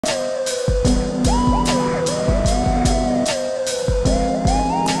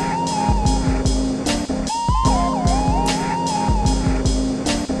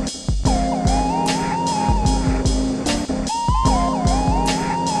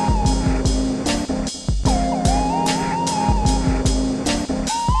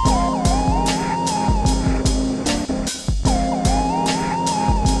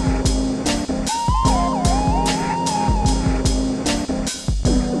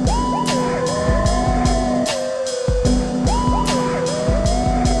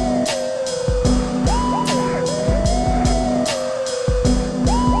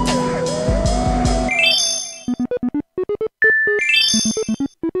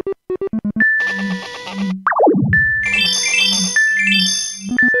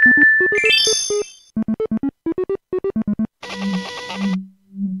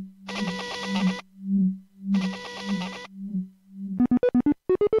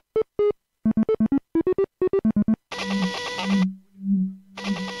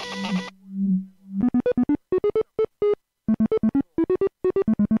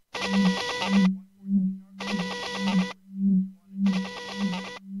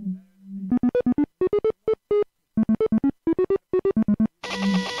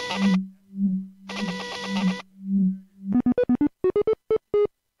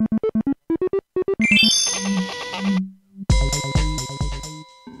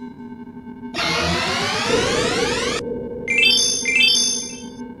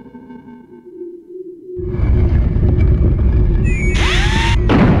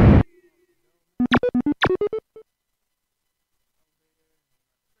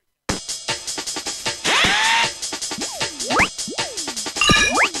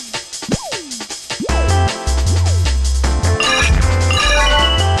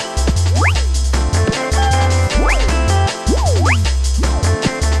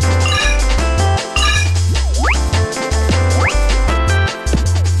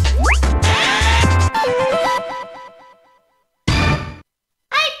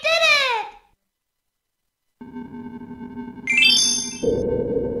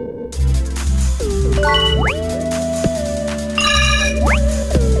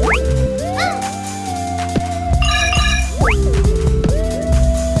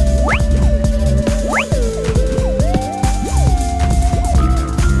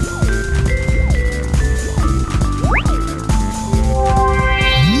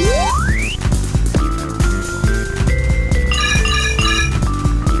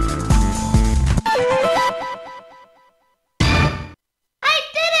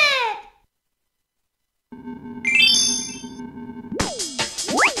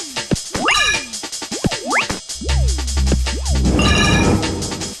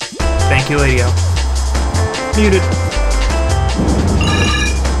you later. Muted.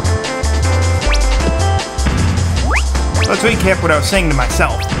 Let's recap what I was saying to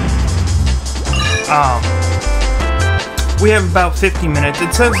myself. We have about 50 minutes.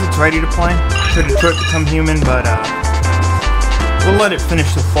 It says it's ready to play for Detroit Become Human, but we'll let it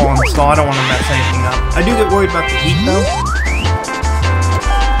finish the fall install. I don't want to mess anything up. I do get worried about the heat though.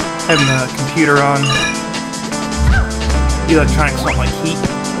 Having the computer on. The electronics don't like heat.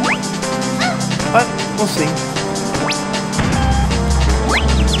 But we'll see.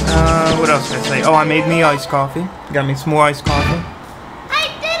 What else can I say? Oh, I made me iced coffee. Got me some more iced coffee. I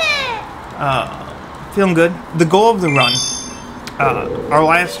did it! Feeling good. The goal of the run. Our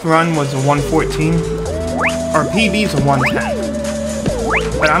last run was a 114. Our PB is a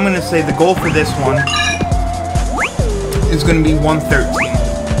 110. But I'm going to say the goal for this one is going to be 113.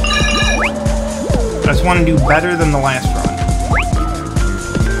 I just want to do better than the last run.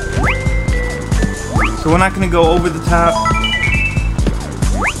 So we're not going to go over the top.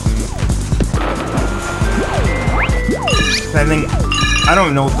 I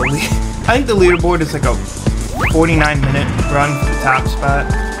don't know what the lead. I think the leaderboard is like a 49-minute run for the top spot.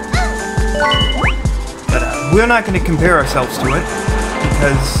 But we're not going to compare ourselves to it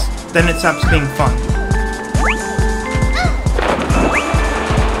because then it stops being fun.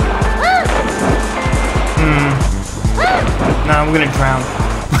 Nah, we're gonna drown.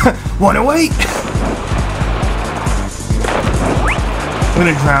 Wanna wait? We're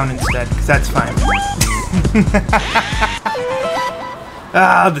gonna drown instead, because that's fine.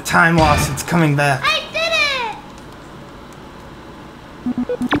 Ah, the time loss, it's coming back. I did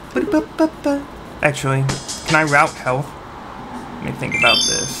it! Actually, can I route health? Let me think about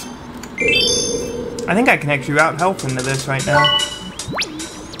this. I think I can actually route health into this right now.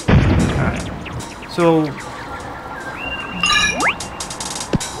 Alright. So...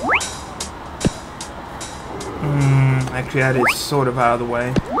 actually, that is sort of out of the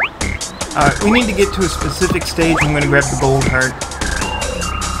way. Alright, we need to get to a specific stage. I'm going to grab the gold heart.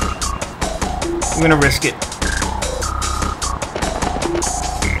 I'm going to risk it.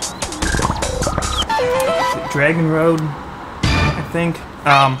 Dragon Road, I think.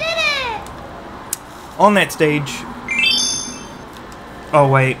 On that stage. Oh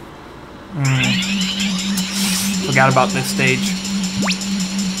wait. Forgot about this stage.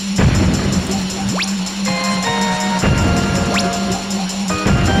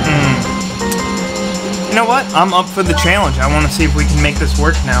 You know what? I'm up for the challenge. I want to see if we can make this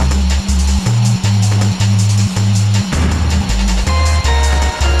work now.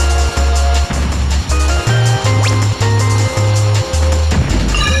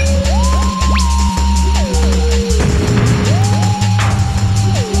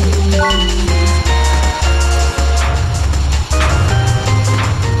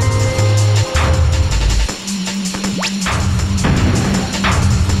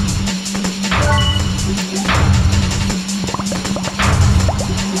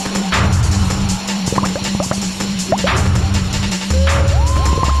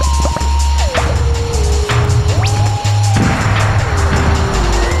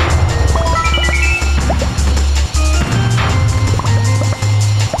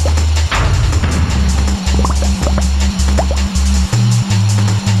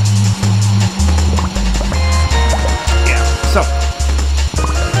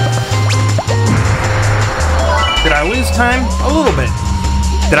 Time? A little bit.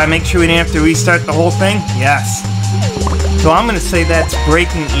 Did I make sure we didn't have to restart the whole thing? Yes. So I'm going to say that's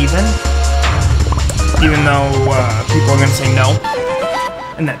breaking even. Even though people are going to say no.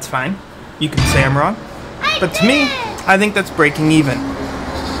 And that's fine. You can say I'm wrong. But to me, I think that's breaking even.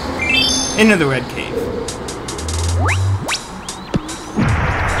 Into the red cave.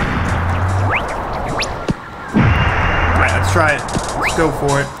 Alright, let's try it. Let's go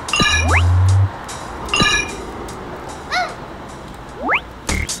for it.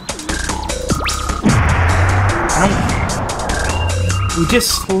 We just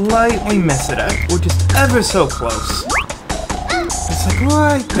slightly miss it. We're just ever so close. It's like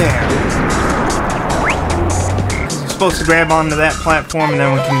right there. We're supposed to grab onto that platform and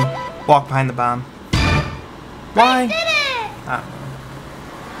then we can walk behind the bomb. Why? I don't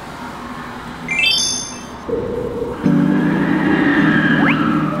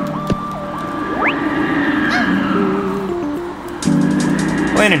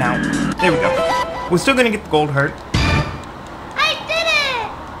know. In and out. There we go. We're still gonna get the gold heart.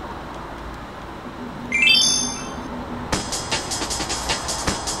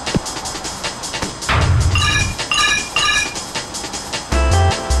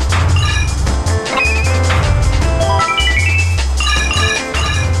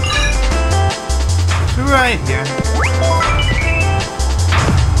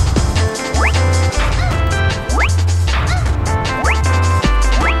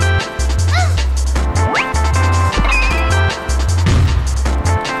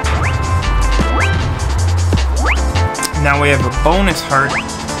 bonus heart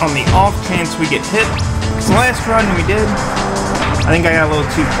on the off chance we get hit. Because the last run we did, I think I got a little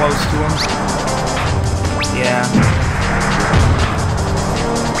too close to him. Yeah.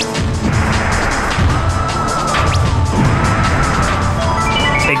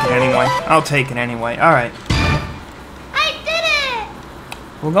 Take it anyway. I'll take it anyway. Alright. I did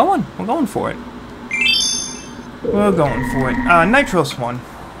it! We're going for it. We're going for it. Nitros one.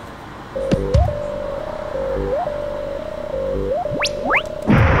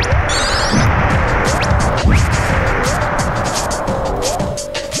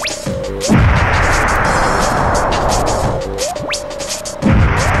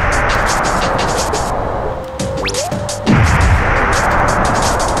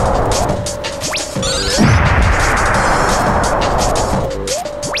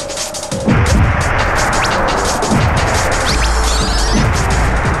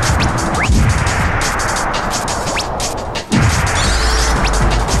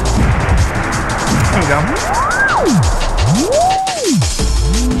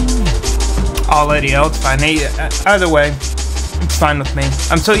 Already, it's fine. Either way, it's fine with me.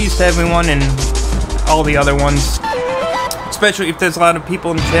 I'm so used to everyone and all the other ones. Especially if there's a lot of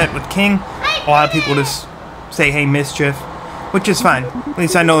people in chat with King. A lot of people just say, hey, Mischief. Which is fine. At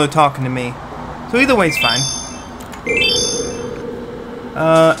least I know they're talking to me. So either way, it's fine.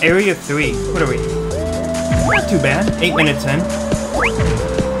 Area 3. What are we? Not too bad. 8 minutes in.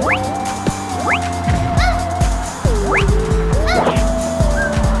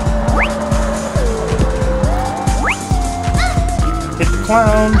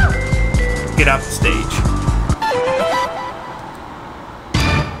 Clown. Get off the stage.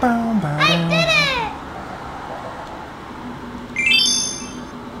 I did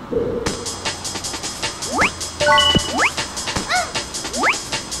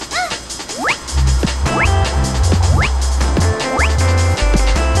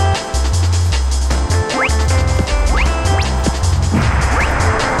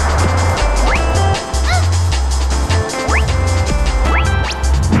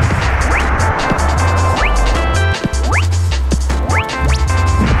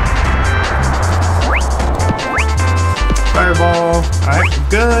Fireball. Alright,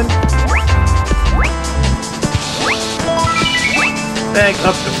 good. Back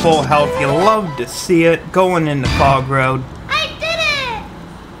up to full health. You love to see it. Going in the fog road. I did it!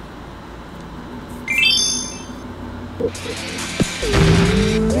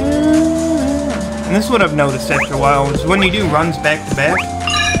 And this is what I've noticed after a while, is when you do runs back to back,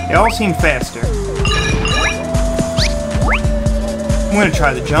 they all seem faster. I'm gonna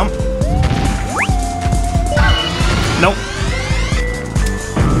try the jump. Nope.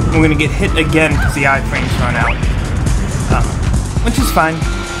 We're gonna get hit again because the iframes run out. Which is fine.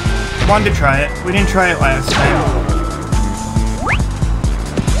 Wanted to try it. We didn't try it last time.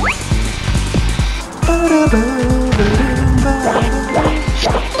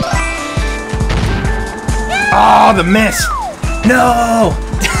 Oh, the miss! No!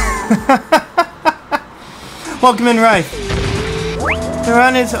 Welcome in, Rife. The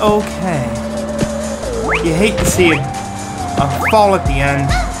run is okay. You hate to see a fall at the end.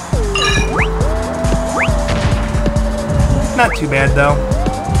 Not too bad, though.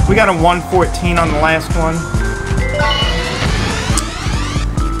 We got a 114 on the last one.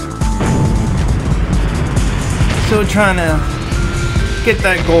 Still trying to get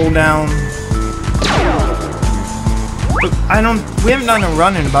that goal down. But we haven't done a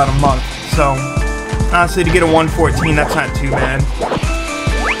run in about a month, so honestly, to get a 114, that's not too bad.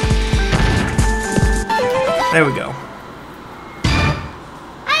 There we go.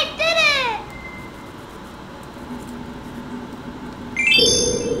 I did it!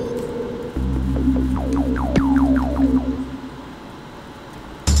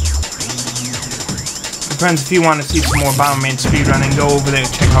 Friends, if you want to see some more Bomberman speedrunning, go over there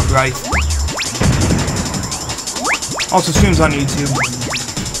and check out Rife. Also streams on YouTube.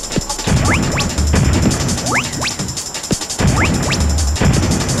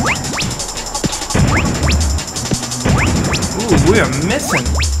 Ooh, we are missing.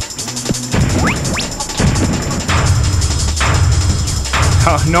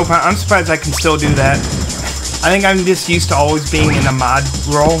 Oh, no problem. I'm surprised I can still do that. I think I'm just used to always being in a mod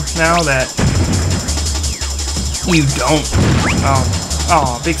role now that you don't.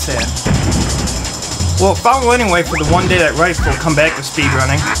 Oh, big sad. Well, follow anyway for the one day that Rice will come back with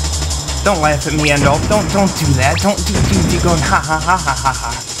speedrunning. Don't laugh at me, Endolf. Don't do that. Don't do going ha ha ha ha ha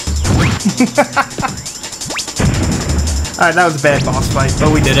ha. Alright, that was a bad boss fight, but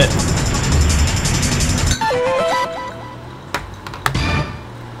we did it.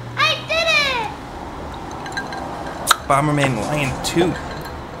 Bomberman Lion 2.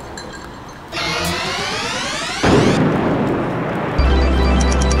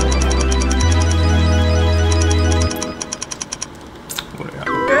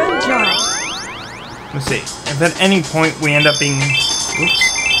 Good job. Let's see. If at any point we end up being...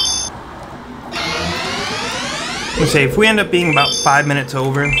 Oops. Let's say if we end up being about 5 minutes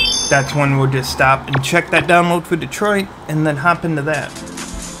over, that's when we'll just stop and check that download for Detroit and then hop into that.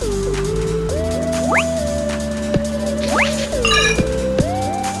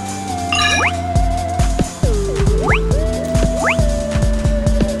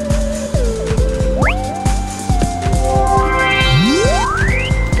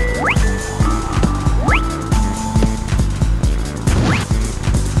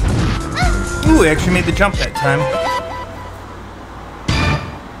 Ooh, we actually made the jump that time.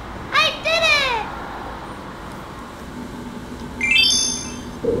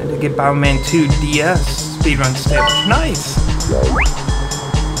 Get Bomberman 2 DS speedrun established. Nice!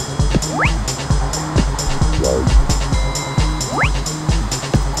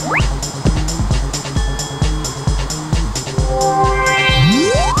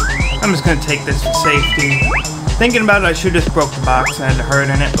 I'm just gonna take this for safety. Thinking about it, I should have just broke the box and had a hurt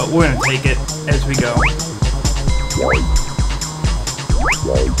in it, but we're gonna take it as we go.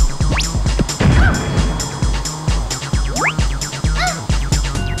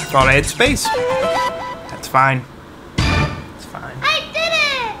 Thought I had space. That's fine. It's fine. I did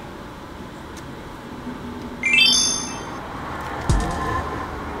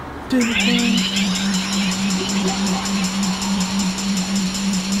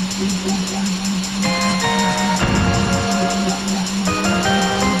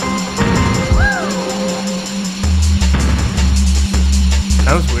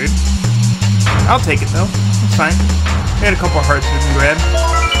That was weird. I'll take it though. It's fine. We had a couple of hearts we can grab.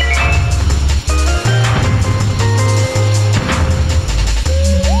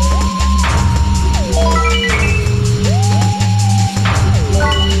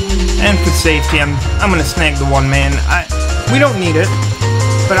 And for safety, I'm gonna snag the one man. We don't need it,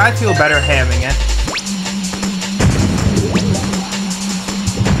 but I feel better having it.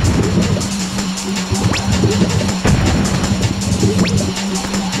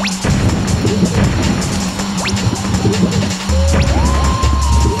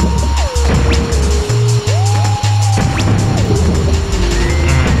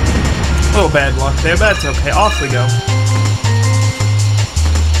 A little bad luck there, but that's okay. Off we go.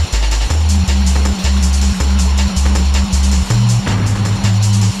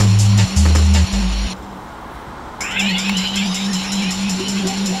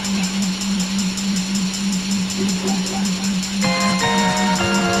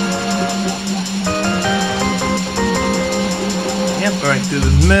 Yep, right through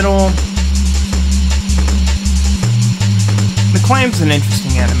the middle. The Clam's an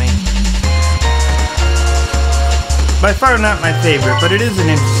interesting enemy. By far not my favorite, but it is an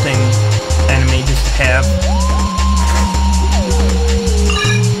interesting enemy just to have.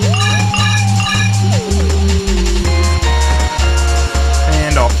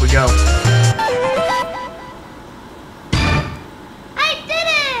 And off we go. I did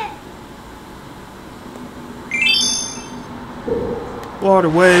it! Water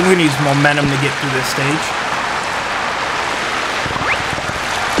away. We need some momentum to get through this stage.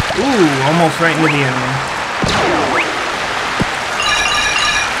 Ooh, almost right into the enemy.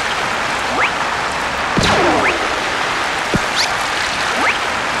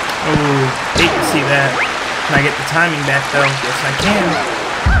 Ooh, hate to see that. Can I get the timing back though? Yes, I can.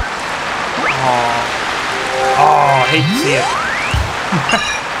 Aww. Oh, hate to see it.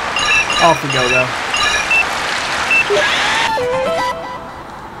 Off we go though.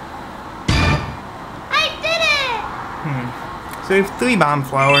 I did it! So we have 3 bomb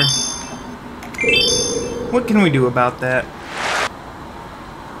flour. What can we do about that?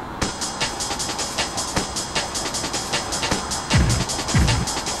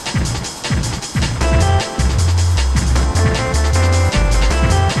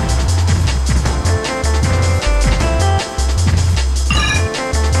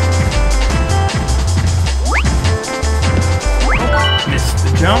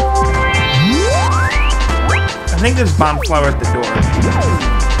 Jump. I think there's bomb flour at the door.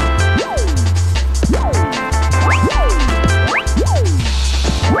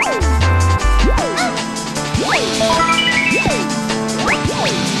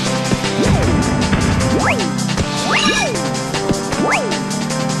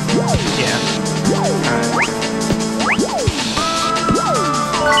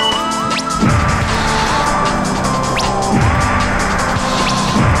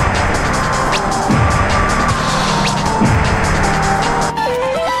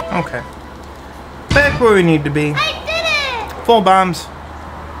 Okay. Back where we need to be. I did it! Full bombs.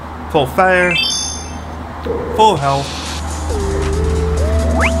 Full fire. Full health.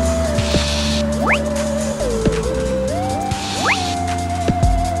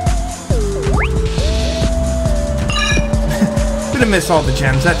 Gonna miss all the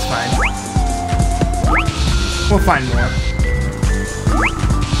gems, that's fine. We'll find more.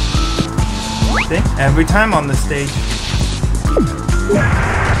 See? Every time on this stage.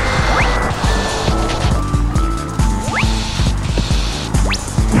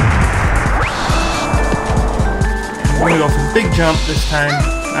 We're gonna go for the big jump this time.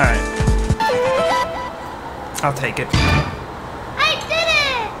 Alright. I'll take it. I did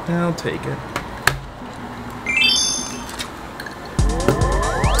it! I'll take it.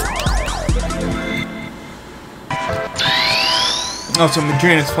 Also,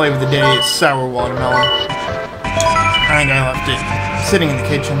 Madrina's flavor of the day is sour watermelon. I think I left it sitting in the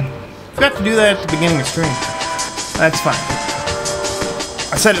kitchen. Forgot to do that at the beginning of the stream. That's fine.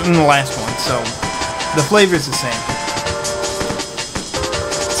 I said it in the last one, so the flavor is the same.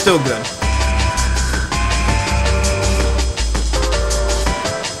 Still good.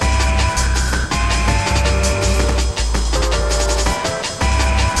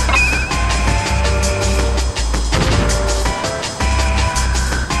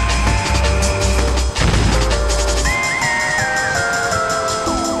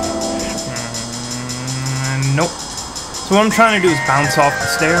 Nope. So what I'm trying to do is bounce off the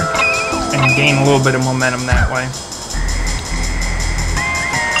stair and gain a little bit of momentum that way.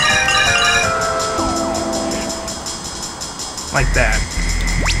 Like that.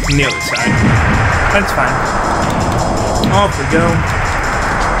 From the other side. That's fine. Off we go.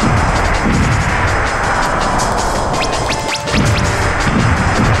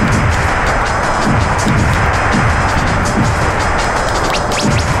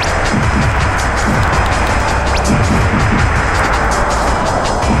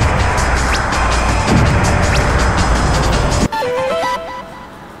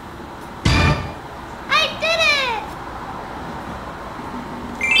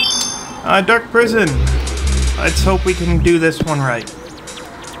 Dark Prison. Let's hope we can do this one right.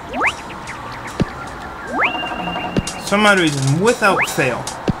 Some odd reason, without fail.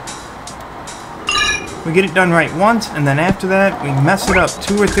 We get it done right once, and then after that, we mess it up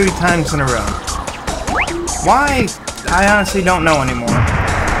 2 or 3 times in a row. Why? I honestly don't know anymore.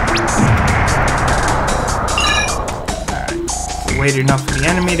 Alright. Wait enough for the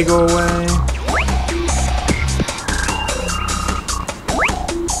enemy to go away.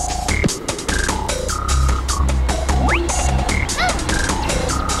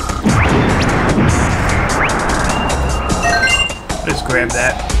 Just grab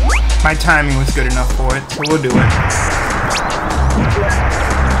that. My timing was good enough for it, so we'll do it.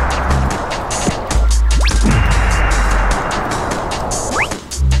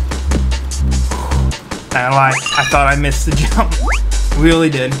 I lied. I thought I missed the jump. Really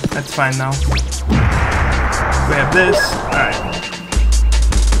did. That's fine though. Grab this. Alright.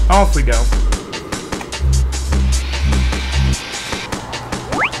 Off we go.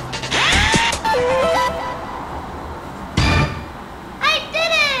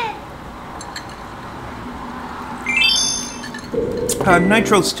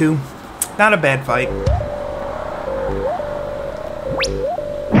 Nitros 2. Not a bad fight.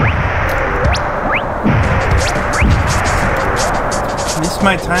 Missed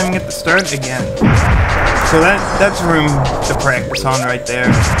my timing at the start again. So that's room to practice on right there.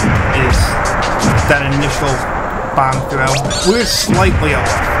 Is that initial bomb throw. We're slightly off.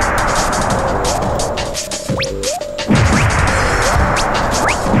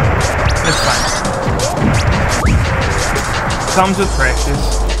 That's fine. Comes with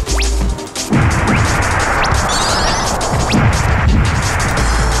practice.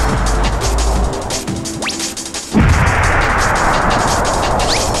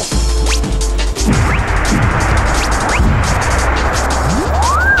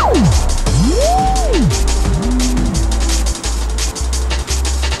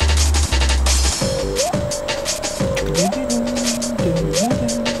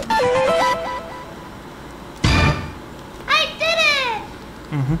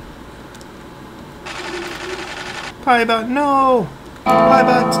 Piebot, no!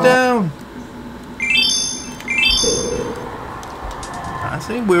 Piebot's down! I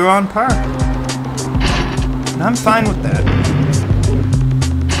see, we were on par. And I'm fine with that.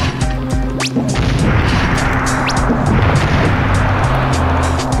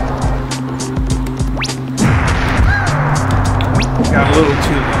 Got a little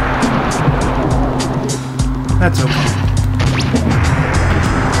too low. That's okay.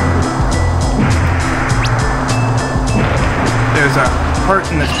 there's a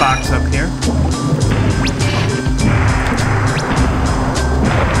heart in this box up here.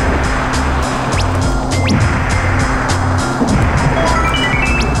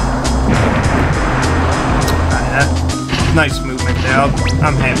 Nice movement there.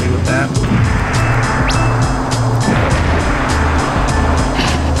 I'm happy with that.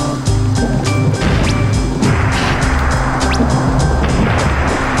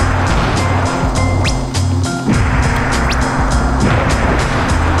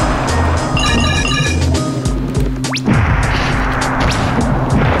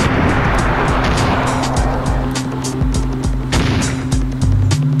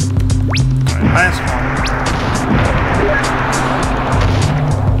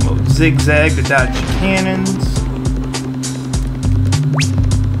 Zigzag to dodge cannons.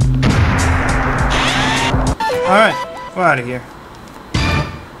 Alright, we're out of here.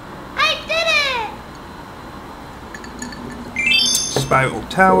 I did it! Spiral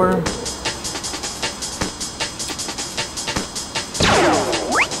tower.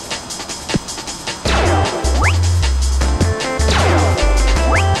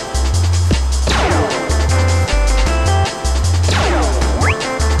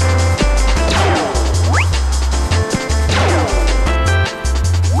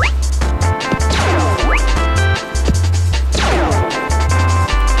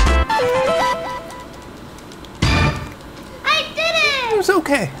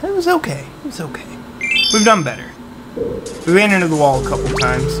 It was okay. It was okay. We've done better. We ran into the wall a couple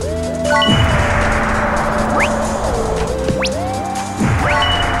times.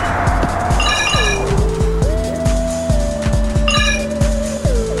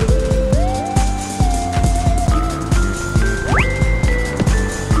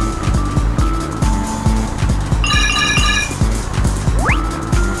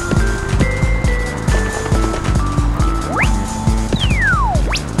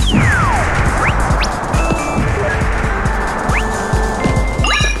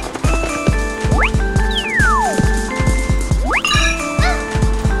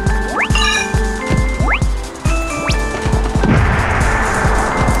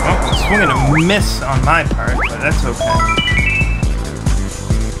 Miss on my part, but that's okay.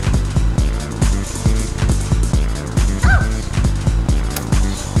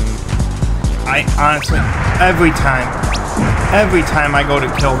 I honestly, every time I go to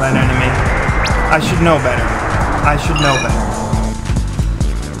kill that enemy, I should know better. I should know better.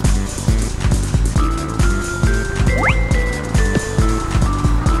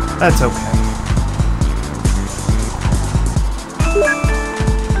 That's okay.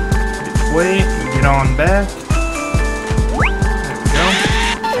 Wait, get on back. There we go.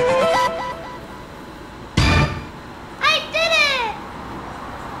 I did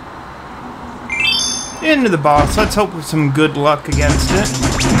it! Into the boss. Let's hope for some good luck against it.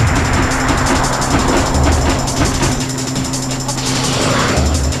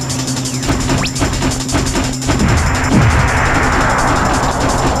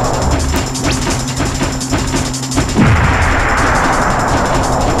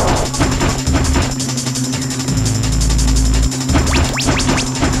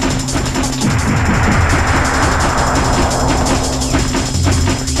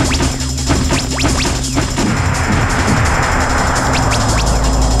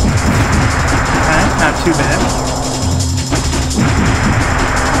 Too bad.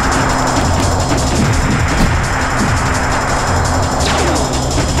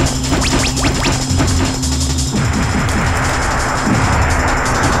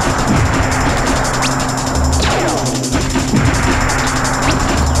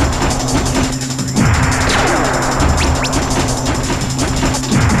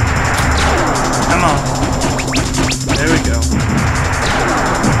 Come on. There we go.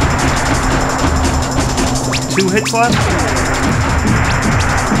 2 hits left.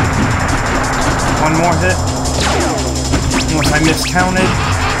 1 more hit. Unless I miscounted.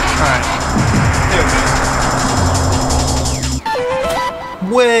 Alright. There we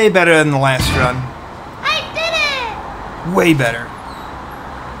go. Way better than the last run. I did it! Way better.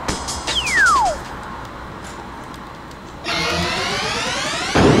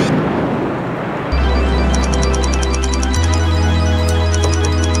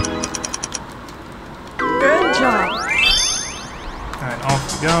 Alright, off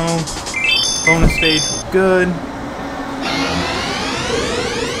we go. Bonus stage, we're good.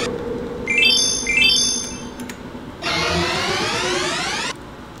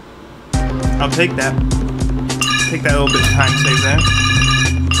 I'll take that. Take that little bit of time save there.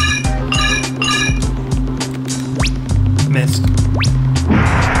 Missed.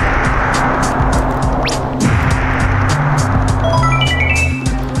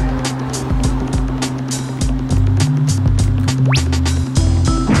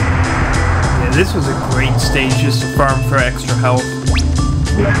 Yeah, this was a great stage just to farm for extra health.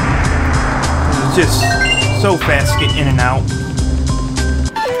 It was just so fast to get in and out.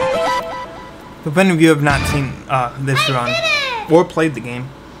 If any of you have not seen this run or played the game,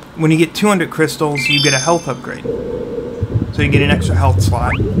 when you get 200 crystals, you get a health upgrade. So you get an extra health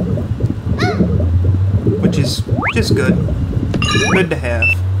slot, which is just good. Good to have.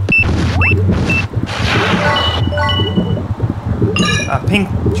 Pink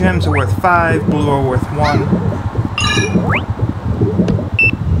gems are worth 5, blue are worth 1.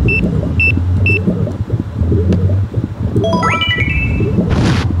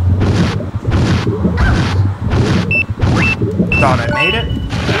 Thought I made it.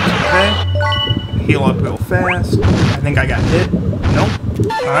 Okay. Heal up real fast. I think I got hit. Nope.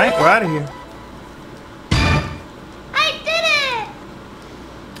 Alright, we're out of here. I did it!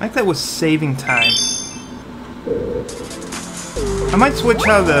 I think that was saving time. I might switch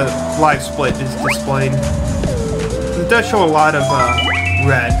how the live split is displayed. It does show a lot of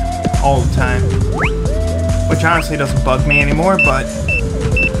red all the time. Which honestly doesn't bug me anymore, but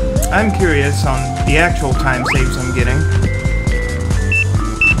I'm curious on the actual time saves I'm getting.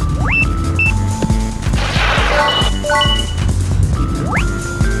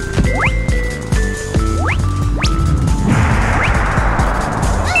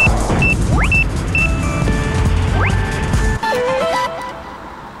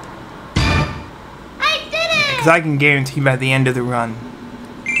 Because I can guarantee by the end of the run,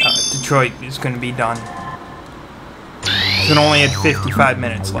 Detroit is going to be done. It only had 55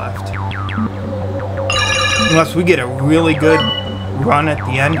 minutes left. Unless we get a really good run at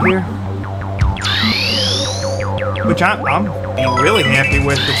the end here. Which I'm be really happy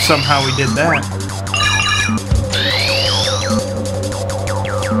with if somehow we did that.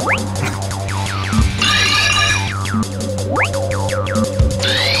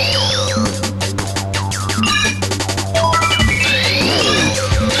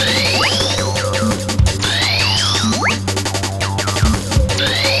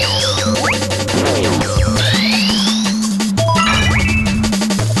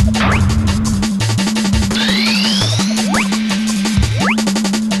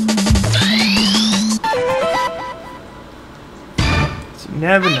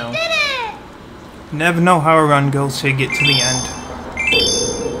 Never know. Never know how a run goes till you get to the end.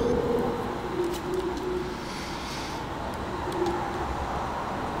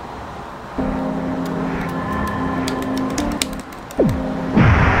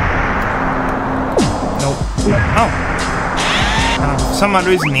 Nope. Oh. For some odd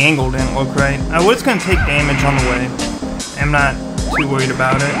reason the angle didn't look right. I was going to take damage on the way. I'm not too worried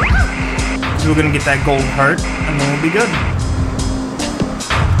about it. So we're going to get that gold heart, and then we'll be good.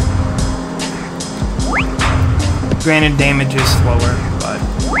 Granted, damage is slower, but,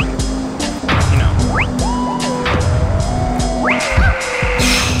 you know.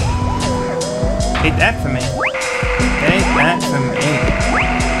 Take that for me. Take that for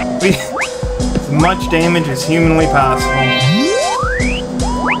me. As much damage as humanly possible.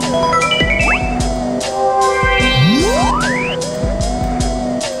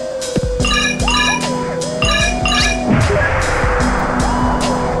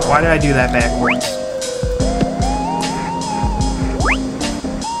 Why did I do that backwards?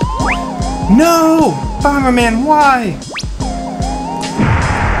 No! Bomberman, why?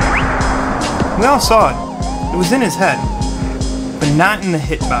 We all saw it. It was in his head, but not in the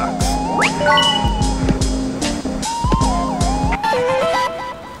hitbox.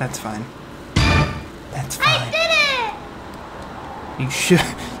 That's fine. That's fine. I did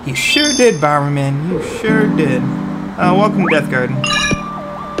it! You sure did, Bomberman. You sure did. Welcome to Death Garden.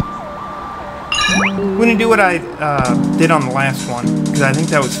 We're gonna do what I did on the last one, because I think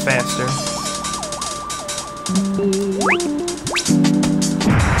that was faster.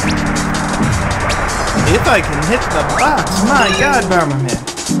 If I can hit the box, my god, Bomberman.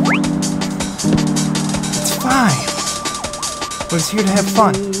 It's fine. We're just here to have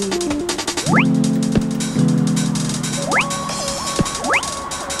fun.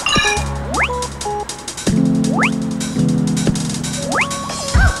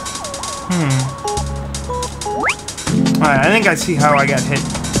 Alright, I think I see how I got hit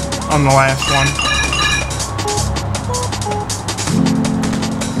on the last one.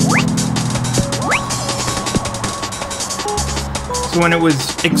 So when it was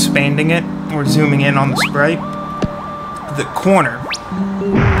expanding it, or zooming in on the sprite, the corner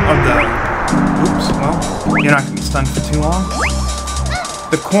of the... Oops, well, you're not going to be stunned for too long.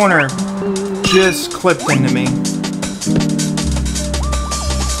 The corner just clipped into me.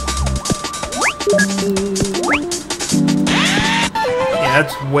 Yeah,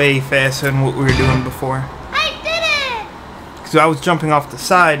 That's way faster than what we were doing before. I did it! Because I was jumping off the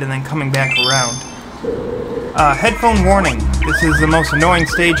side and then coming back around. Headphone warning. This is the most annoying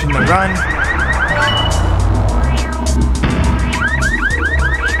stage in the run.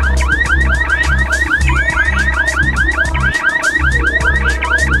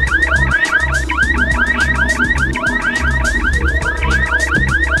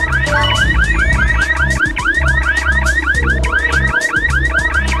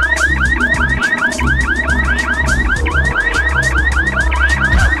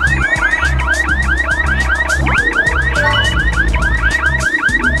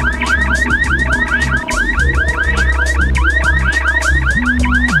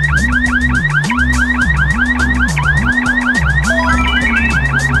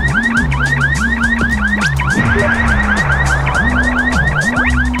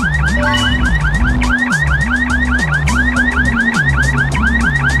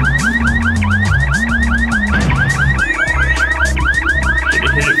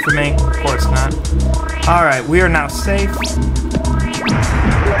 Alright, we are now safe. The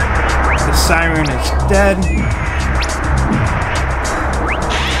siren is dead.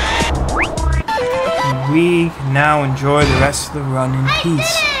 We can now enjoy the rest of the run in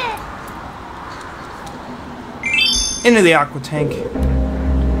peace. Into the aqua tank.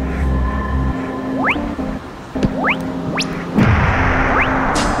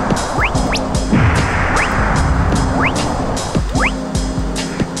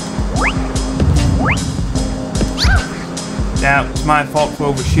 That was my fault for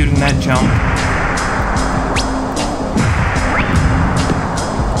overshooting that jump.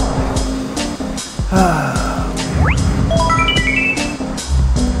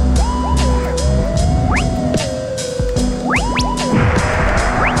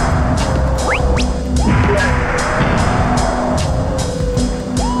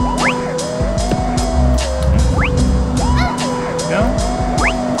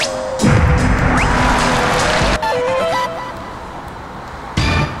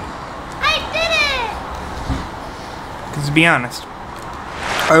 To be honest,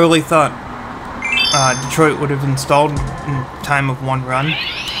 I really thought Detroit would have installed in time of one run,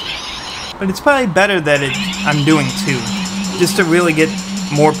 but it's probably better that I'm doing two, just to really get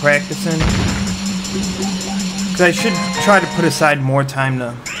more practice in, because I should try to put aside more time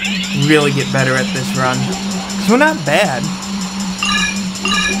to really get better at this run, because we're not bad.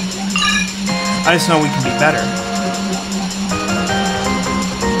 I just know we can be better.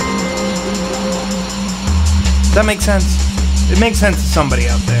 Does that make sense? It makes sense to somebody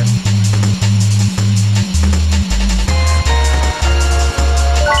out there.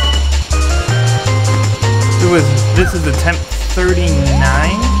 This is attempt 39.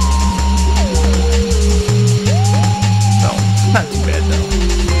 So, not too bad though.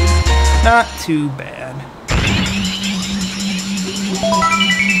 Not too bad.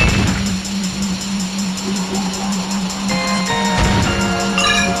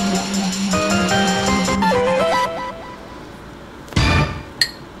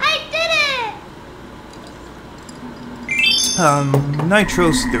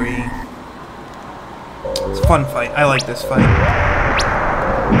 Nitro's 3. It's a fun fight. I like this fight.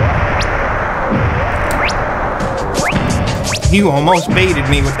 You almost baited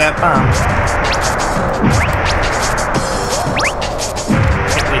me with that bomb.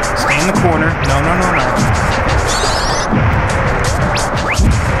 Wait, stay in the corner. No, no, no, no.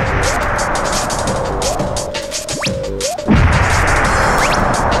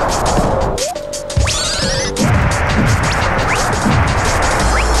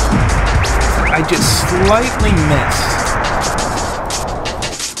 I just slightly missed.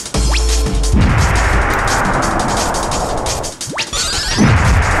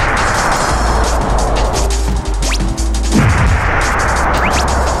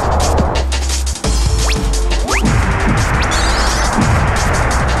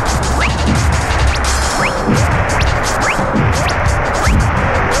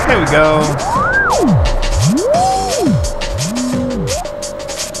 There we go.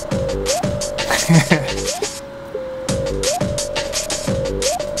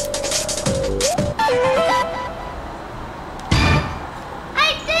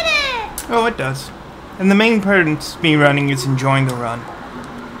 Oh, it does. And the main part of speedrunning is enjoying the run.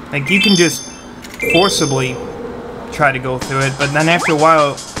 Like, you can just forcibly try to go through it, but then after a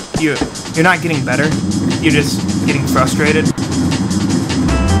while, you're not getting better. You're just getting frustrated.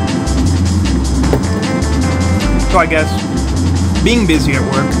 So I guess, being busy at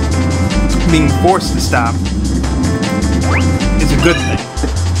work, being forced to stop, is a good thing.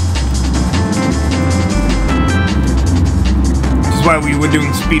 is why we were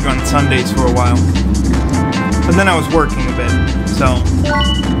doing Speedrun Sundays for a while. But then I was working a bit, so...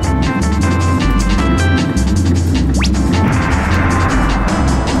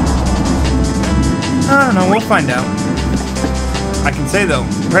 I don't know, we'll find out. I can say though,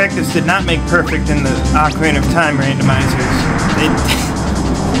 practice did not make perfect in the Ocarina of Time randomizers.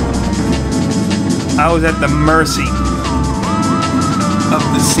 I was at the mercy of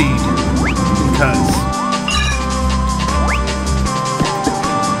the seed, because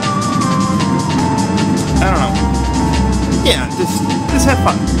I don't know. Yeah, just have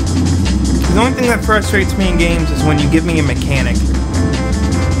fun. The only thing that frustrates me in games is when you give me a mechanic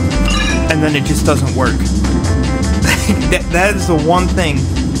and then it just doesn't work. that is the one thing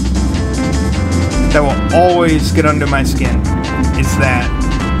that will always get under my skin, is that.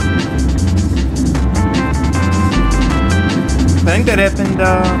 I think that happened,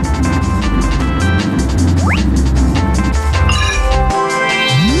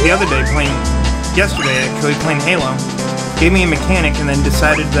 the other day yesterday actually, playing Halo. Gave me a mechanic and then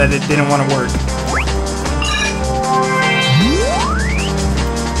decided that it didn't want to work.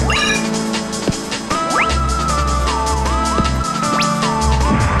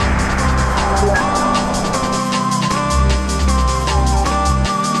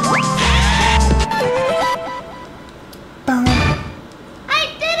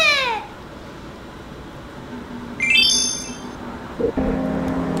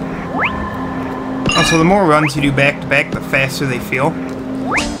 So the more runs you do back to back, the faster they feel.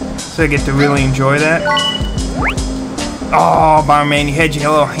 So I get to really enjoy that. Oh, Bomberman, you had your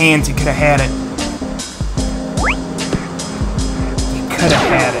little hands, you could have had it. You could have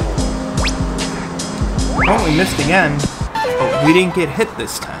had it. Oh, we missed again. But we didn't get hit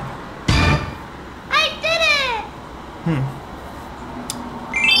this time. I did it!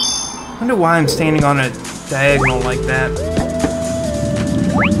 I wonder why I'm standing on a diagonal like that.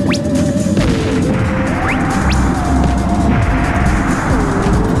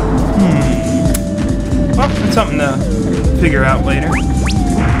 Well, it's something to figure out later.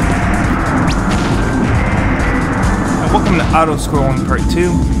 Now, welcome to Auto-Scrolling Part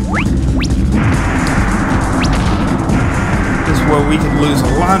 2. This is where we could lose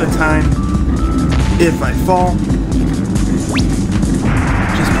a lot of time if I fall.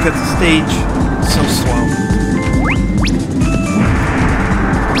 Just because the stage is so slow.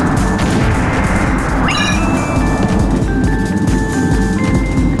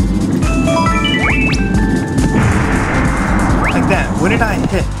 What did I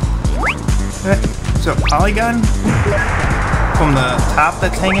hit? Is it a polygon? From the top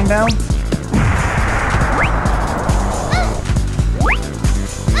that's hanging down?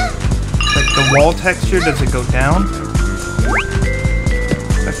 Like the wall texture, does it go down?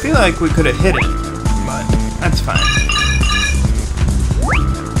 I feel like we could have hit it, but that's fine.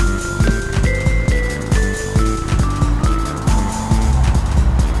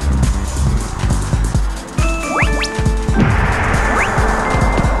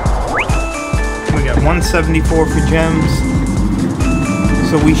 $174 for gems,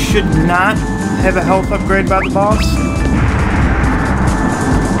 so we should not have a health upgrade by the boss.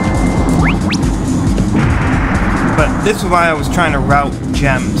 But this is why I was trying to route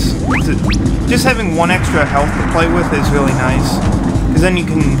gems. Just having one extra health to play with is really nice, because then you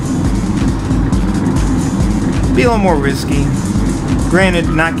can be a little more risky. Granted,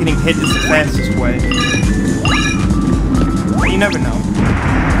 not getting hit is the fastest way, but you never know.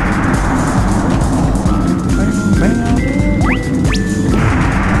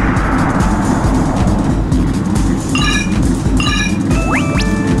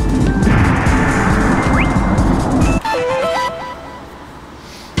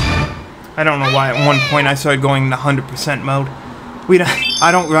 I don't know why at one point I started going the 100% mode.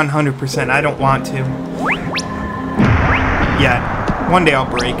 I don't run 100%. I don't want to. Yeah, one day I'll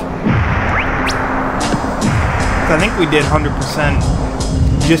break. I think we did 100%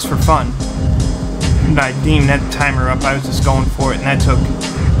 just for fun. And I deemed that timer up. I was just going for it, and that took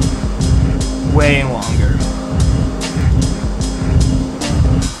way longer.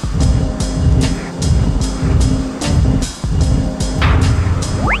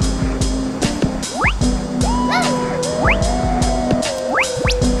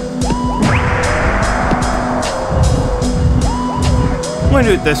 I'm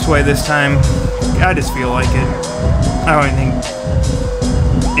gonna do it this way this time. I just feel like it. I don't think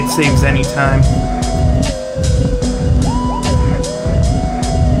it saves any time.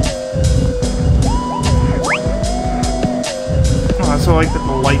 I also like that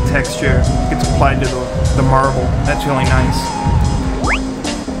the light texture gets applied to the marble. That's really nice.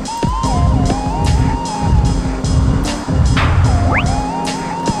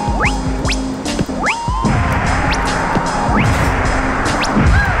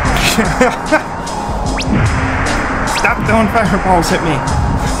 Stop throwing fireballs at me.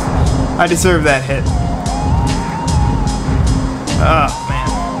 I deserve that hit. Oh, man.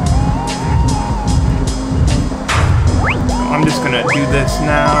 I'm just gonna do this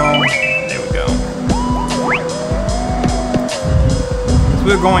now. There we go. So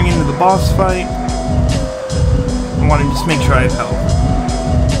we're going into the boss fight. I want to just make sure I have health.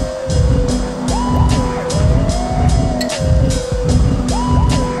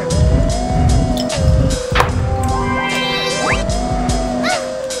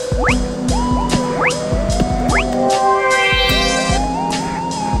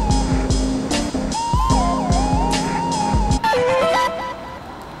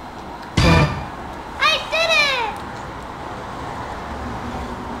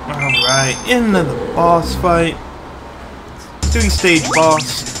 Alright, into the boss fight. 3-stage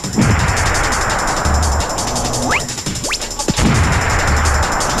boss.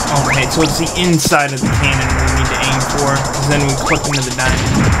 Okay, so it's the inside of the cannon we need to aim for, because then we clip into the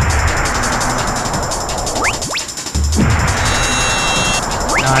diamond.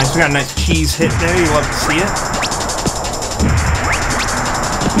 Nice, we got a nice cheese hit there, you love to see it.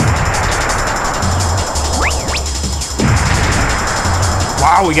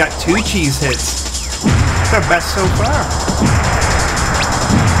 Wow, we got 2 cheese hits. It's our best so far.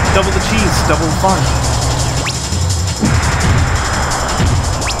 Double the cheese, double the fun.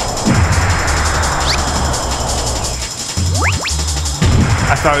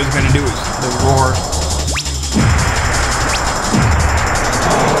 I thought I was going to do the roar.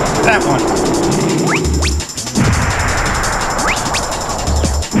 That one.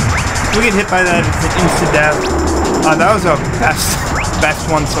 If we get hit by that, it's an instant death. That was our best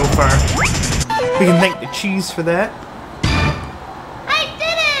one so far. We can thank the cheese for that. I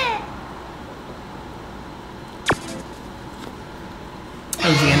did it! That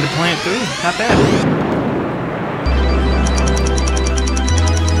was the end of Plant 3. Not bad.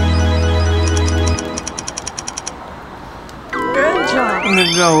 Good job. I'm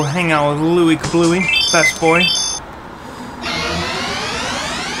gonna go hang out with Louie Kablooey, best boy.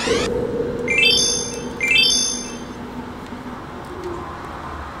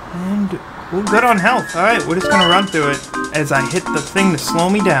 And we're good on health. Alright, we're just gonna run through it as I hit the thing to slow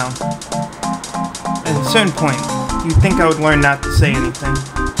me down. At a certain point, you'd think I would learn not to say anything.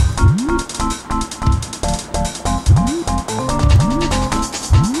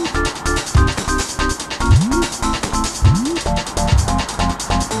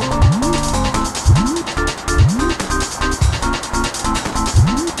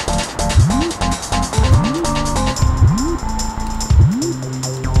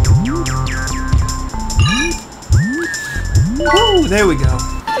 Woo, there we go.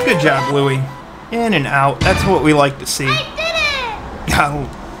 Good job, Louie. In and out. That's what we like to see. I did it! Oh,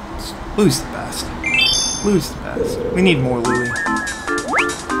 Louie's the best. Louie's the best. We need more Louie.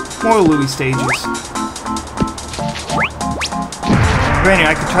 More Louie stages. Granted,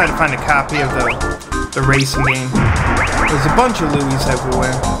 I could try to find a copy of the racing game. There's a bunch of Louies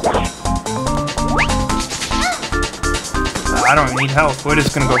everywhere. I don't need health. We're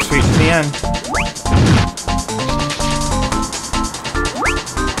just gonna go straight to the end.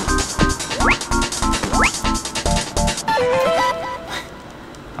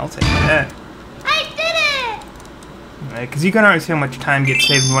 I'll take that. I did it! Because you can already see how much time gets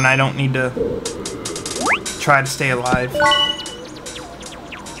saved when I don't need to try to stay alive.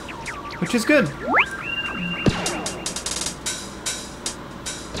 Which is good.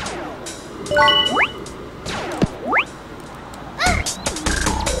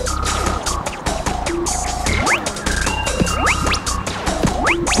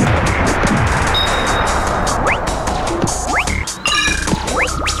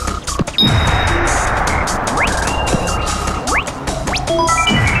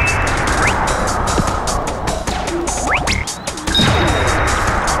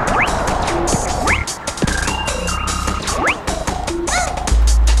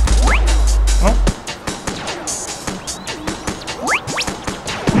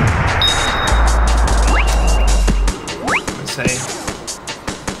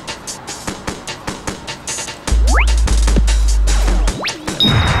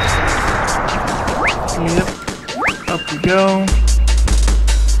 Yep. Up we go.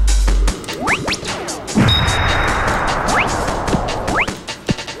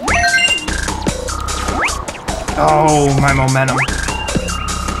 Oh, my momentum.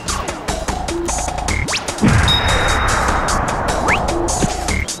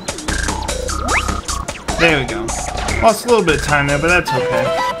 There we go. Lost a little bit of time there, but that's okay.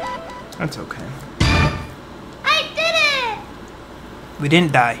 That's okay. I did it! We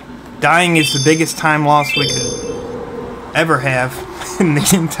didn't die. Dying is the biggest time loss we could ever have in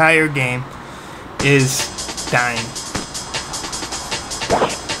the entire game, is dying.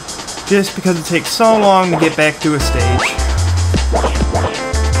 Just because it takes so long to get back to a stage.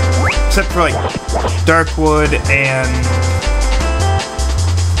 Except for like Darkwood and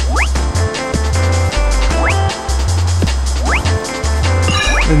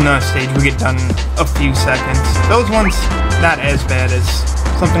there's another stage we get done in a few seconds. Those ones not as bad as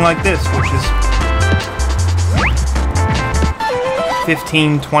something like this, which is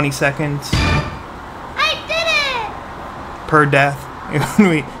 15-20 seconds. I did it! Per death. When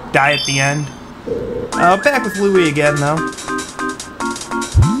we die at the end. Back with Louie again though.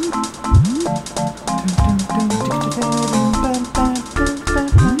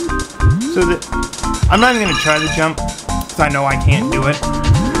 So I'm not even gonna try the jump because I know I can't do it.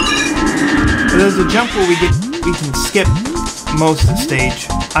 But there's a jump where we can skip most of the stage.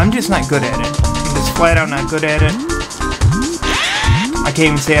 I'm just not good at it. I'm just flat out not good at it. I can't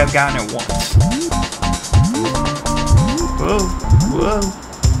even say I've gotten it once. Whoa, whoa.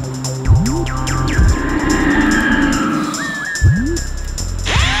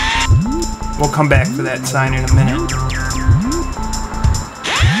 We'll come back for that sign in a minute.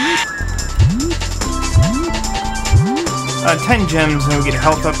 10 gems and we get a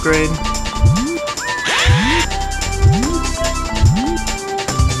health upgrade.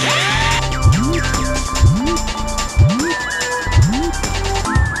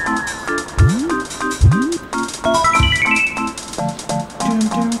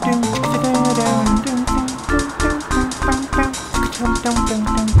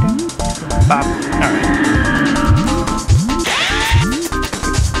 Bop. Alright.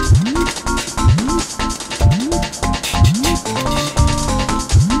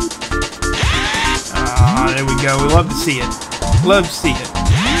 There we go. We love to see it. Love to see it.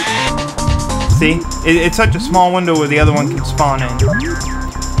 See? It's such a small window where the other one can spawn in.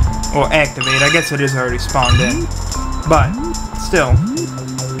 Or activate. I guess it is already spawned in. But, still.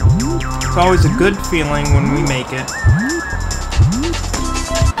 It's always a good feeling when we make it.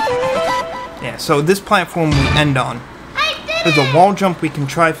 Yeah, so this platform we end on. There's a wall jump we can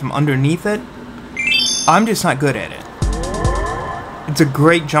try from underneath it. I'm just not good at it. It's a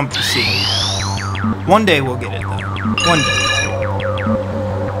great jump to see. One day we'll get it though. One day.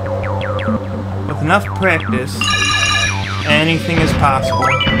 With enough practice, anything is possible.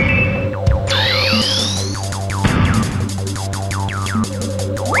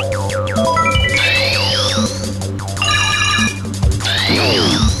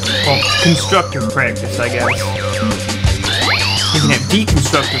 Well, constructive practice, I guess. You can have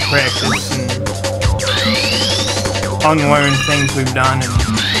deconstructive practice and unlearn things we've done and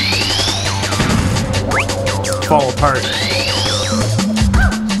fall apart.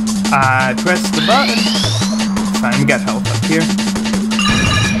 I press the button. Fine, we got health up here.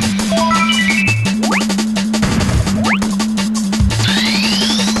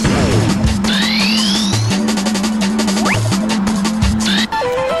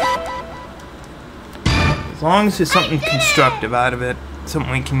 As long as there's something constructive out of it,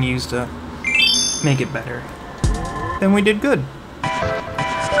 something we can use to make it better, then we did good.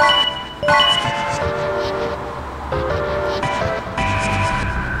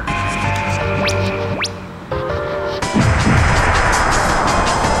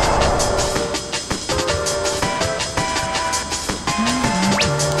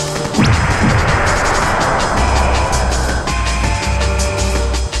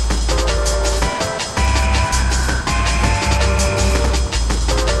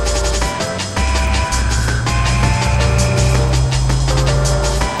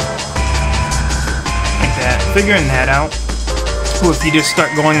 Figuring that out. Well, if you just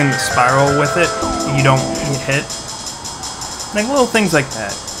start going in the spiral with it, you don't get hit. Like little things like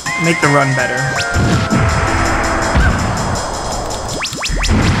that make the run better.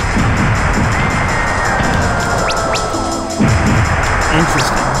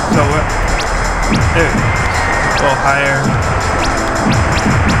 Interesting. So there it goes. A little higher.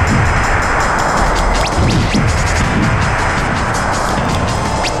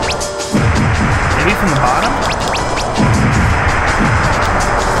 Maybe from the bottom?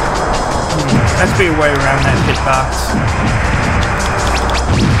 Let's be way around that hitbox.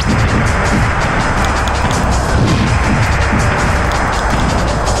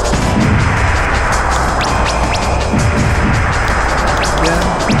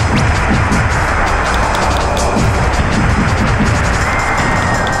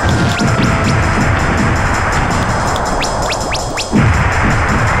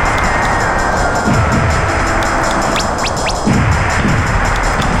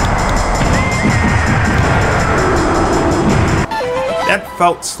 That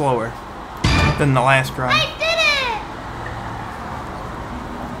felt slower than the last run. I did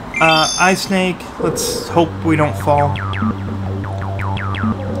it! Ice Snake, let's hope we don't fall.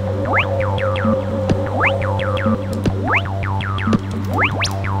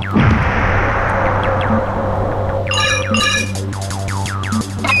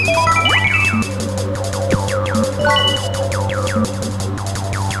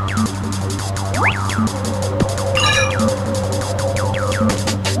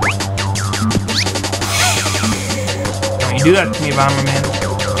 Don't you do that to me, Bomberman.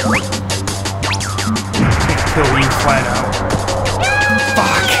 Kill you flat out.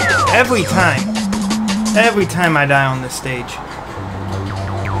 Fuck! Every time I die on this stage.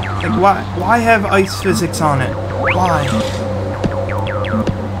 Like, why have ice physics on it? Why?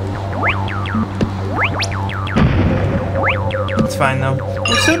 It's fine though.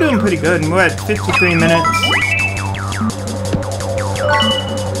 We're still doing pretty good. We're at 53 minutes.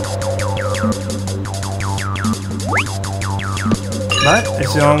 But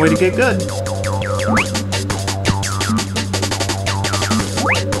it's the only way to get good.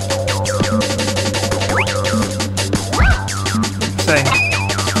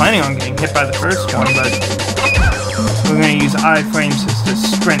 Planning on getting hit by the first one, but we're going to use iframes as the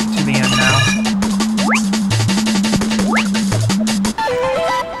sprint to the end now.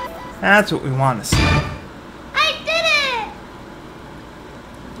 That's what we want to see. I did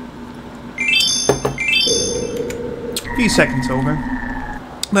it! A few seconds over.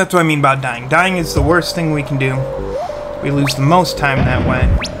 That's what I mean about dying. Dying is the worst thing we can do. We lose the most time that way.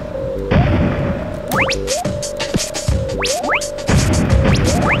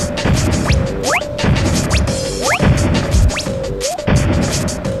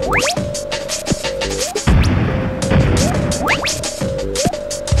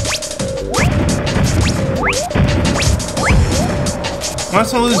 We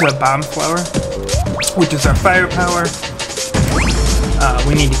also lose a bomb flower, which is our firepower.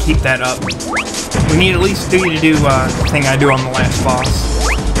 We need to keep that up. We need at least 3 to do the thing I do on the last boss,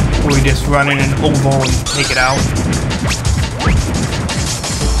 where we just run in an oval and take it out.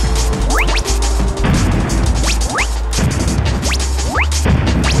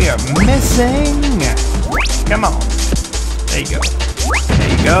 We are missing. Come on. There you go. There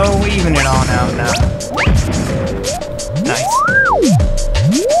you go. We even it on out now. Nice.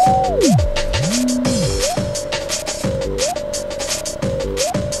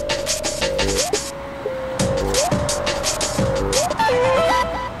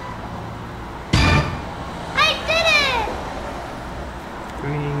 I did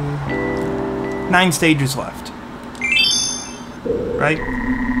it! 9 stages left. Right?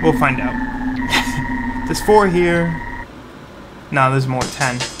 We'll find out. There's 4 here. No, there's more.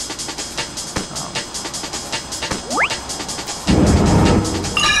 10.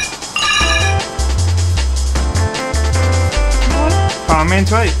 Oh,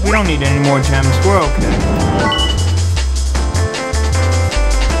 man's right. We don't need any more gems. We're okay.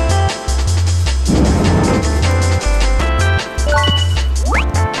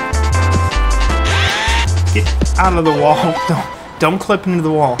 Get out of the wall. Don't clip into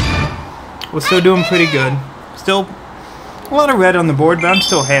the wall. We're still doing pretty good. Still a lot of red on the board, but I'm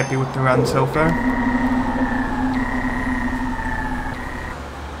still happy with the run so far.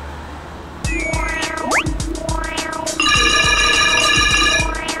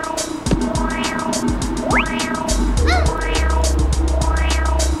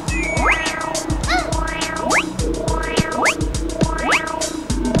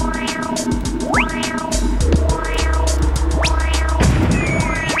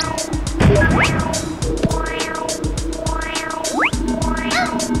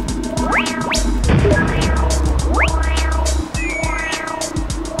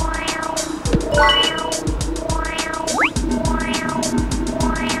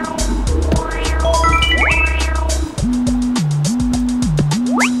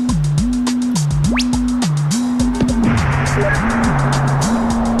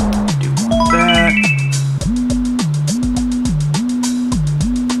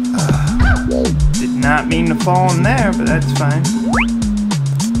 Not mean to fall in there, but that's fine.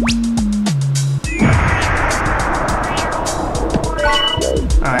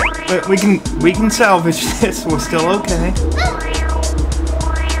 Alright, but we can salvage this. We're still okay.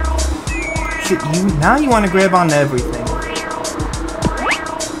 See, now you want to grab onto everything.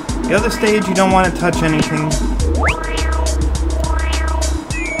 The other stage, you don't want to touch anything.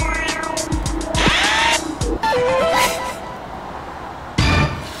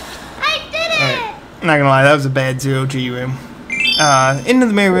 I'm not gonna lie, that was a bad 0G room. Into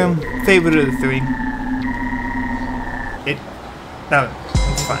the mirror room, favorite of the 3.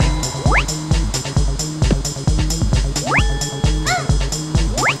 That's fine.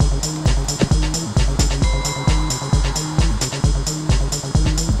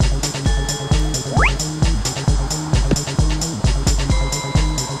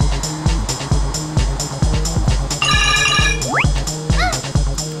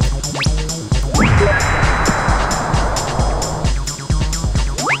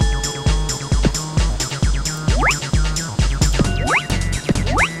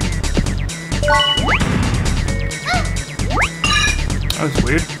 That was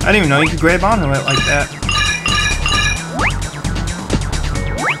weird. I didn't even know you could grab onto it like that.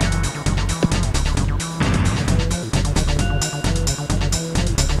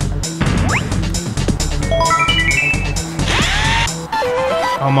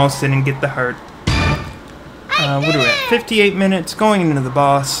 Almost didn't get the heart. What are we at? 58 minutes going into the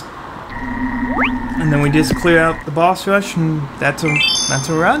boss. And then we just clear out the boss rush and that's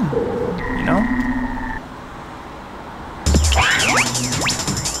a run. You know?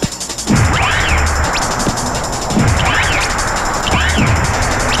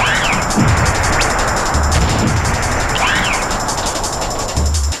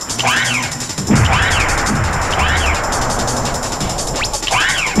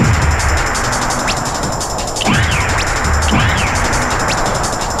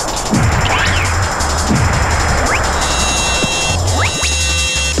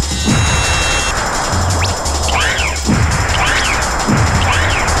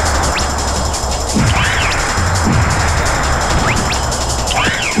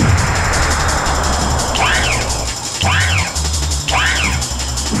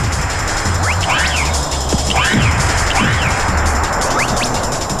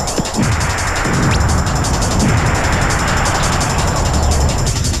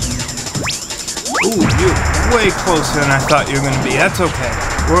 Ooh, you're way closer than I thought you were going to be. That's okay.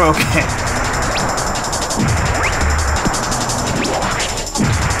 We're okay.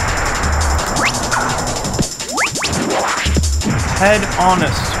 Head on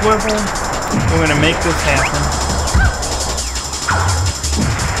a swivel. We're going to make this happen.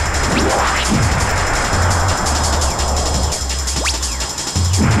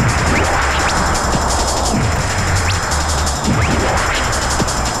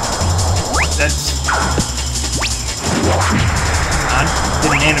 That's... I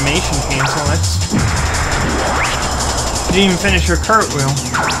did an animation cancel. That's... Didn't even finish her cartwheel.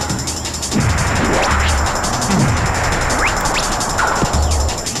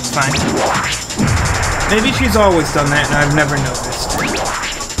 It's fine. Maybe she's always done that and I've never noticed.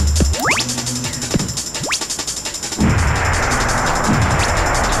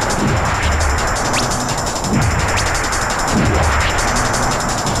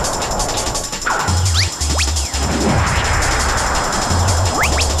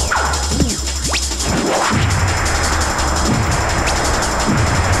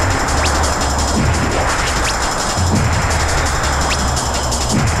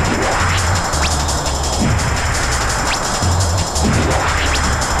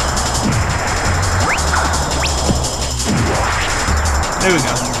 There we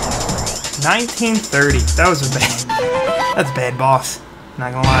go. 1930. That was a bad... That's a bad boss.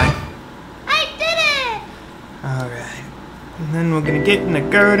 Not gonna lie. I did it! Alright. And then we're gonna get in the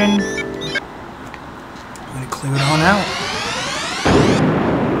garden. I'm gonna clear it on out.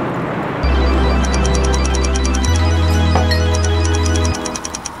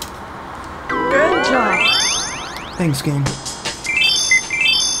 Good job. Thanks, game.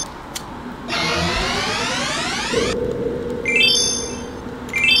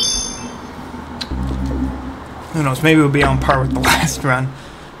 Who knows, maybe we'll be on par with the last run.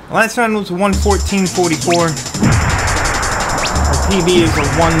 The last run was a 1:14.44. Our PB is a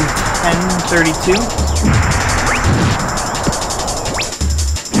 1:10.32.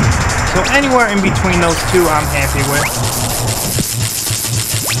 So anywhere in between those two I'm happy with.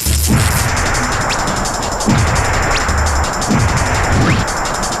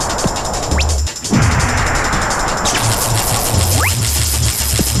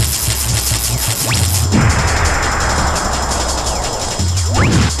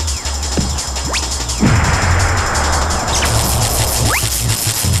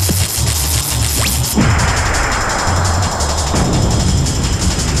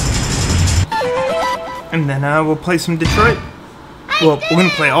 And then we'll play some Detroit. Well, we're going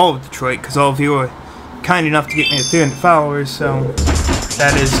to play all of Detroit because all of you are kind enough to get me to 300 followers, so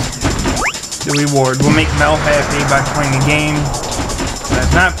that is the reward. We'll make Mel happy by playing a game that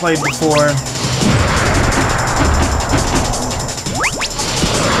I've not played before.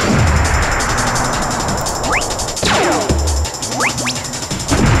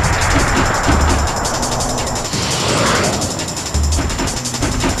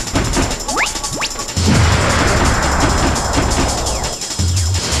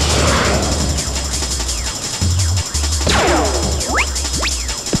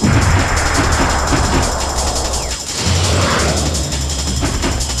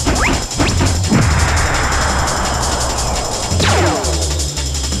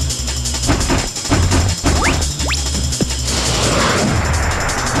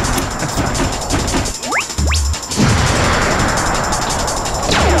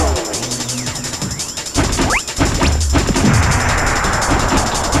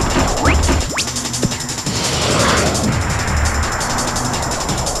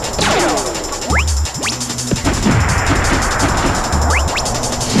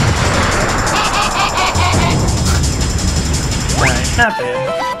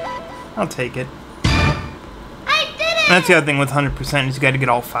 bad. I'll take it. I did it! That's the other thing with 100% is you got to get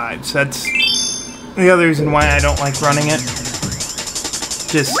all 5s. That's the other reason why I don't like running it.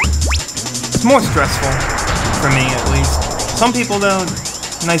 Just, it's more stressful for me at least. Some people though,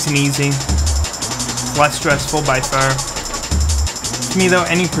 nice and easy. Less stressful by far. To me though,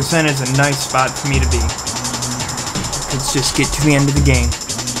 any percent is a nice spot for me to be. Let's just get to the end of the game.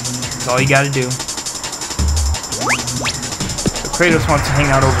 That's all you gotta do. So Kratos wants to hang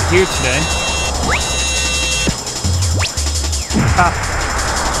out over here today. Ah.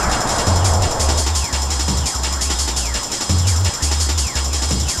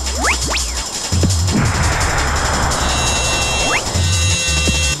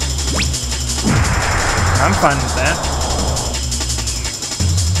 I'm fine with that.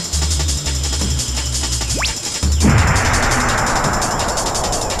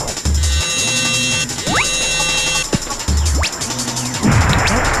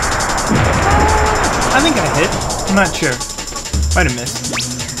 I think I hit. I'm not sure. Might have missed.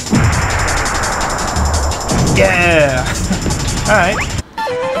 Yeah! Alright.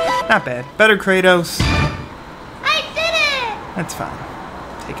 Not bad. Better Kratos. I did it! That's fine.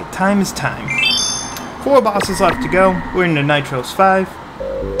 Take it. Time is time. 4 bosses left to go. We're into Nitros 5.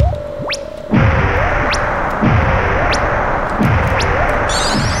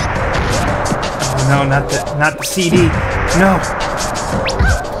 Oh no, not the CD. No.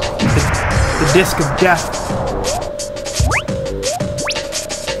 The disc of death.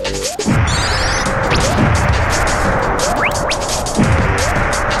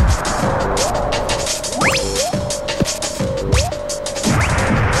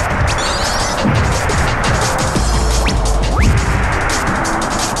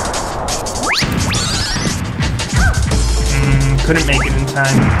 Couldn't make it in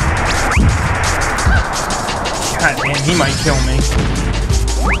time. God damn, he might kill me.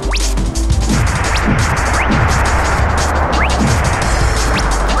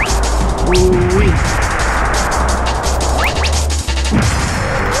 Ooh-wee.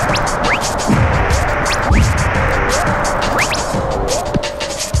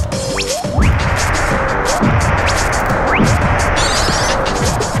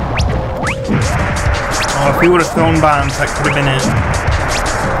 Oh, if he would have thrown bombs, that could have been it.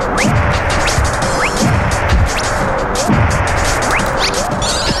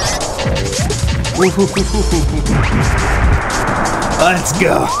 Let's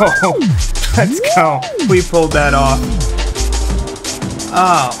go. Let's go. We pulled that off.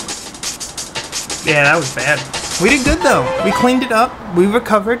 Oh. Yeah, that was bad. We did good though. We cleaned it up. We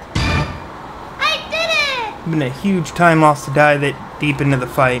recovered. I did it! Been a huge time loss to die that deep into the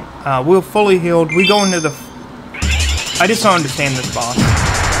fight. We're fully healed. We go into the... I just don't understand this boss.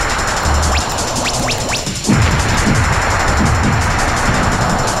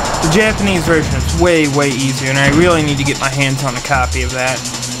 The Japanese version is way, way easier, and I really need to get my hands on a copy of that.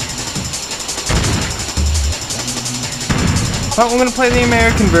 But we're gonna play the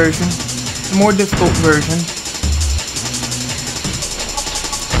American version, the more difficult version.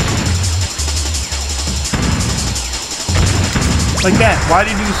 Like that. Why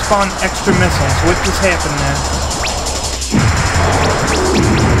did you spawn extra missiles? What just happened there?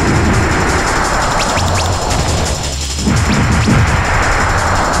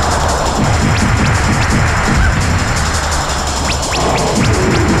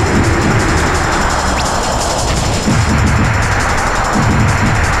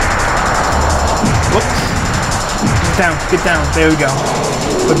 Get down. There we go.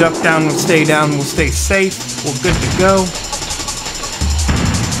 We'll duck down, we'll stay down, we'll stay safe. We're good to go.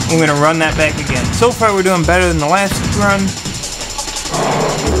 We're gonna run that back again. So far we're doing better than the last run.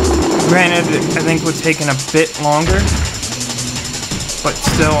 Granted, I think we're taking a bit longer. But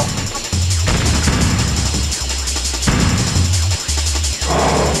still.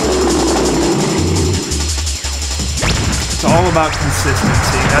 It's all about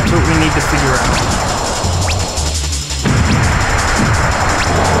consistency. That's what we need to figure out.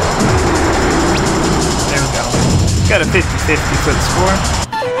 Got a 50-50 for the score.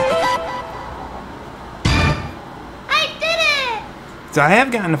 I did it! So I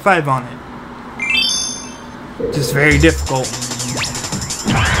have gotten a 5 on it. Just very difficult.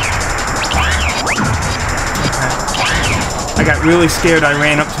 Okay. I got really scared. I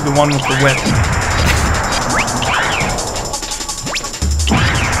ran up to the one with the whip.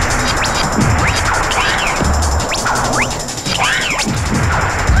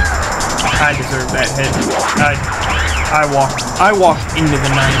 I deserve that hit. I walked into the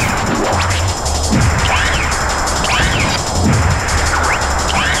knife.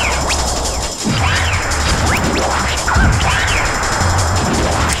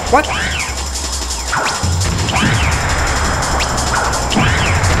 What?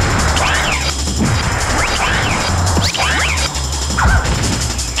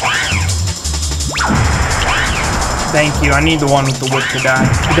 Thank you. I need the one with the whip to die.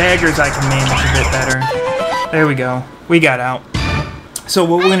 The daggers I can manage a bit better. There we go. We got out. So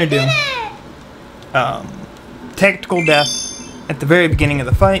what we're gonna do? Tactical death at the very beginning of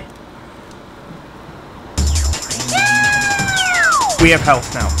the fight. We have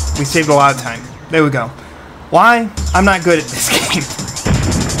health now. We saved a lot of time. There we go. Why? I'm not good at this game.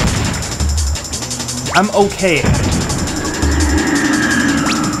 I'm okay at it.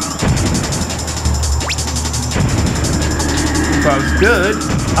 If I was good,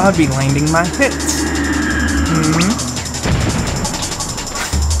 I'd be landing my hits.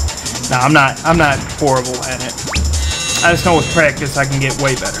 No, I'm not horrible at it. I just know with practice I can get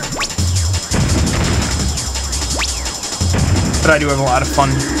way better. But I do have a lot of fun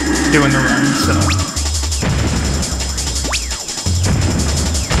doing the run, so.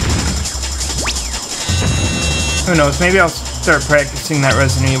 Who knows, maybe I'll start practicing that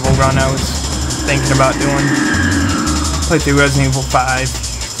Resident Evil run I was thinking about doing. Play through Resident Evil 5.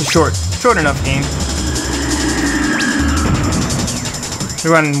 It's a short enough game. The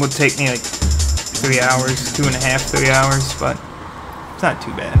run would take me like 3 hours, 2.5, 3 hours, but it's not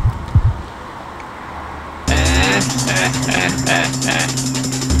too bad.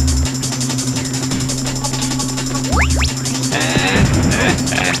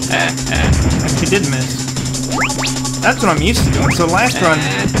 Actually did miss. That's what I'm used to doing. So last run,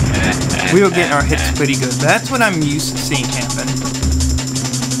 we were getting our hits pretty good. That's what I'm used to seeing happen.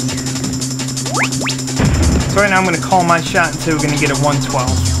 So right now I'm going to call my shot and say we're going to get a 112.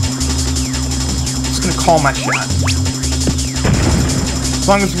 Just going to call my shot. As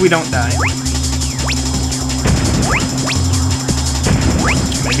long as we don't die.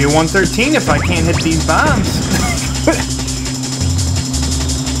 Maybe a 113 if I can't hit these bombs.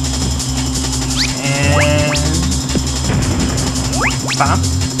 And... bomb.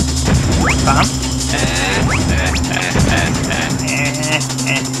 Bomb.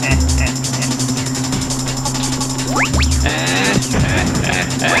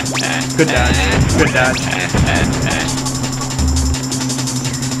 Good dodge. Good dodge.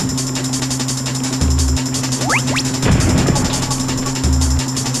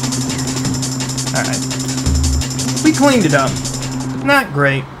 Alright. We cleaned it up. Not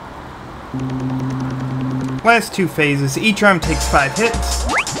great. Last two phases. Each arm takes 5 hits.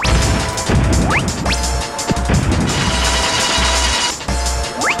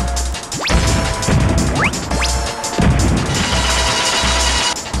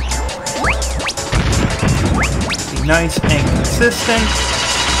 Be nice and consistent.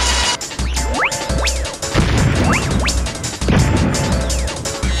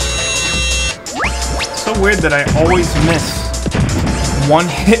 So weird that I always miss one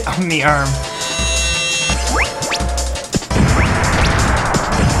hit on the arm.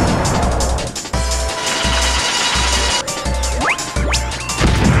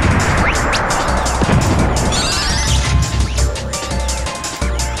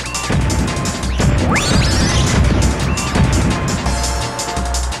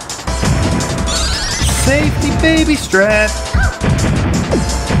 Safety baby strat.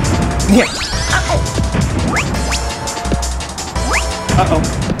 Yeah. Uh-oh.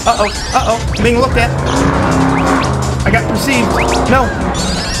 Uh-oh. Uh-oh. I'm being looked at. I got perceived. No.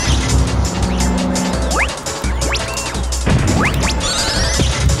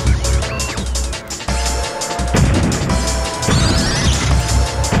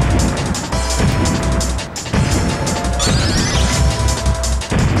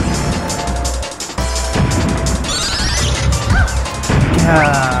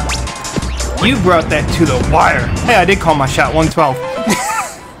 You brought that to the wire. Hey, I did call my shot 112.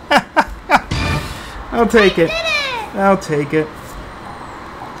 I'll take it. I'll take it.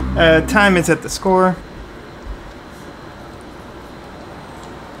 Time is at the score.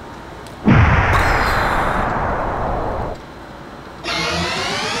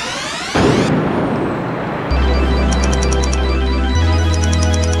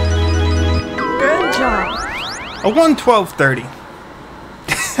 Good job. A 112.30.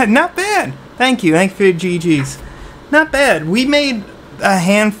 Not bad. Thank you. Thank you for your GGs. Not bad. We made a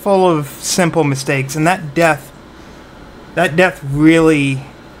handful of simple mistakes, and that death really,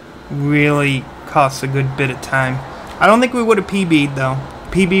 really cost a good bit of time. I don't think we would have PB'd though.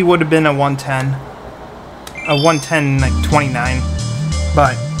 PB would have been a 110. A 110 like 29.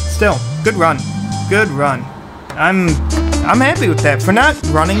 But still, good run. Good run. I'm happy with that. For not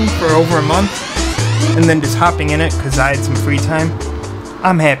running for over a month and then just hopping in it because I had some free time.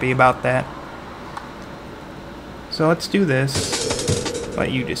 I'm happy about that. So let's do this.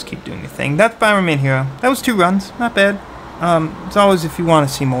 Let you just keep doing your thing. That's Bomberman Hero. That was 2 runs. Not bad. As always, if you want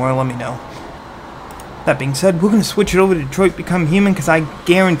to see more, let me know. That being said, we're going to switch it over to Detroit Become Human because I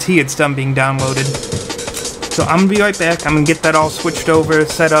guarantee it's done being downloaded. So I'm going to be right back. I'm going to get that all switched over,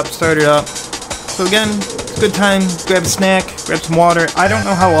 set up, started up. So again, it's a good time. Grab a snack, grab some water. I don't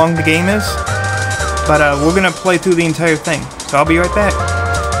know how long the game is, but we're going to play through the entire thing. So I'll be right back.